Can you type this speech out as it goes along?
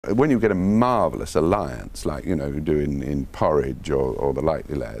When you get a marvellous alliance, like, you know, you do in Porridge or The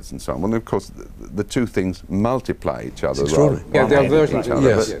Likely Lads and so on, well, of course, the two things multiply each other. Yeah, they are versions of each other.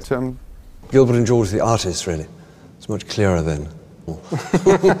 yes. But, Gilbert and George, the artist, really. It's much clearer then.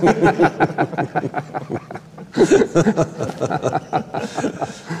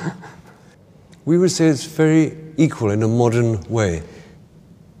 We would say it's very equal in a modern way.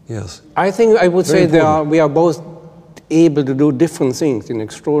 Yes. I think I would say we are both able to do different things in an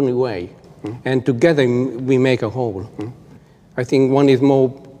extraordinary way. And together we make a whole. I think one is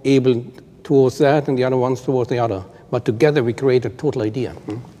more able towards that and the other one's towards the other. But together we create a total idea.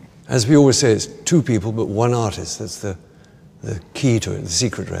 As we always say, it's two people but one artist. That's the key to it, the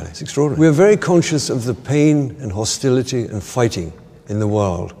secret really. It's extraordinary. We're very conscious of the pain and hostility and fighting in the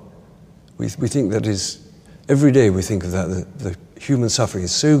world. We think that is, every day we think of that, the human suffering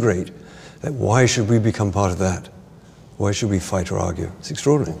is so great that why should we become part of that? Why should we fight or argue? It's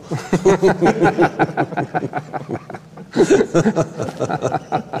extraordinary.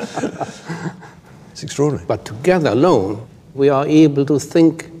 It's extraordinary. But together alone, we are able to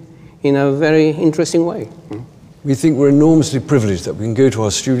think in a very interesting way. We think we're enormously privileged that we can go to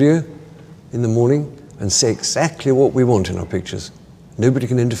our studio in the morning and say exactly what we want in our pictures. Nobody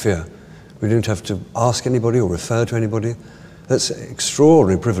can interfere. We don't have to ask anybody or refer to anybody. That's an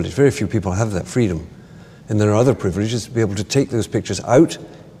extraordinary privilege. Very few people have that freedom. And there are other privileges to be able to take those pictures out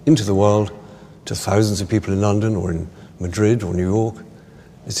into the world to thousands of people in London or in Madrid or New York.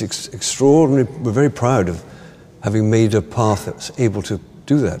 It's extraordinary. We're very proud of having made a path that's able to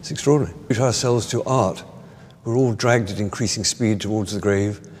do that. It's extraordinary. We put ourselves to art. We're all dragged at increasing speed towards the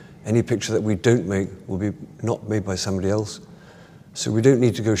grave. Any picture that we don't make will be not made by somebody else. So we don't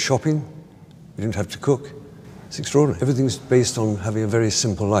need to go shopping. We don't have to cook. It's extraordinary. Everything's based on having a very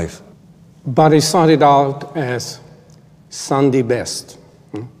simple life. But it started out as Sunday best.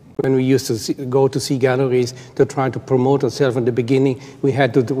 When we used to go to see galleries to try to promote ourselves in the beginning, we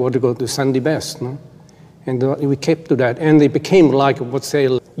had to go to Sunday best. No? And we kept to that. And it became like, let's say,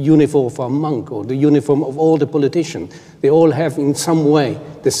 a uniform for a monk or the uniform of all the politicians. They all have, in some way,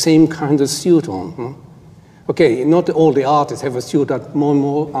 the same kind of suit on. No? Okay, not all the artists have a suit, but more and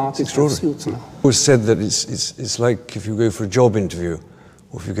more artists have suits now. It was said that it's like if you go for a job interview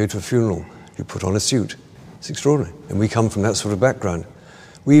or if you go to a funeral, you put on a suit. It's extraordinary. And we come from that sort of background.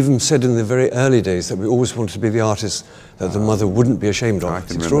 We even said in the very early days that we always wanted to be the artists that the mother wouldn't be ashamed of.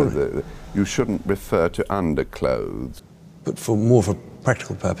 It's extraordinary. You shouldn't refer to underclothes. But more for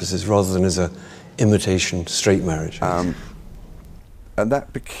practical purposes rather than as a imitation straight marriage. And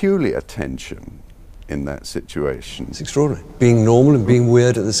that peculiar tension in that situation. It's extraordinary. Being normal and being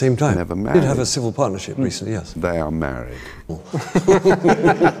weird at the same time. Never married. Did have a civil partnership recently, yes. They are married.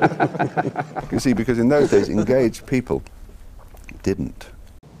 You see, because in those days, engaged people didn't.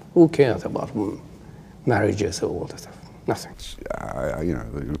 Who cares about marriages or all that stuff? Nothing. You know,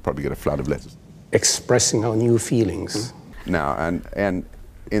 you'll probably get a flood of letters. Expressing our new feelings. Now, and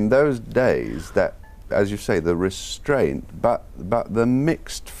in those days, that, as you say, the restraint, but the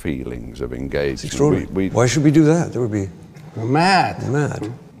mixed feelings of engagement. It's extraordinary. Why should we do that? That would be mad.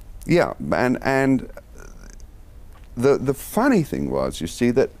 Mad. Yeah, and the funny thing was, you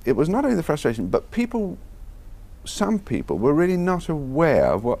see, that it was not only the frustration, but some people were really not aware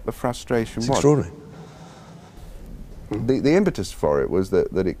of what the frustration was. It's extraordinary. The impetus for it was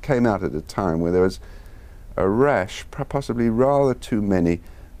that it came out at a time where there was a rash, possibly rather too many,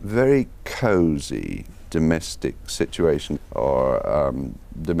 very cosy domestic situation or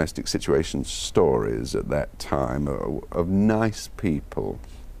domestic situation stories at that time of nice people.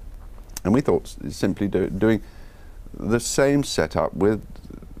 And we thought simply doing the same setup with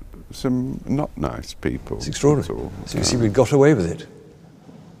some not nice people. It's extraordinary. So you see, we got away with it.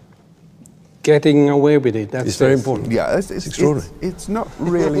 Getting away with it, that's very important. Yeah, it's extraordinary. It's not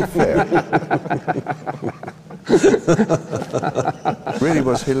really fair. Really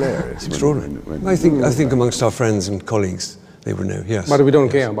was hilarious. It's extraordinary. I think amongst our friends and colleagues, they would know, yes. But we don't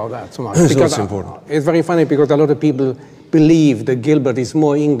care about that so much. It's not so important. It's very funny because a lot of people believe that Gilbert is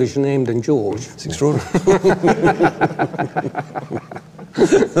more English name than George. It's extraordinary.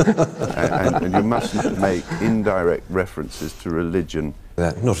 and you mustn't make indirect references to religion.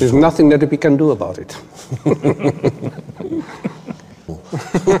 There's nothing that we can do about it.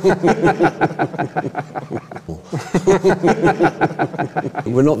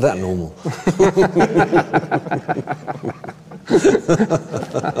 We're not that normal.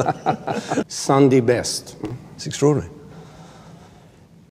 Sunday best. It's extraordinary.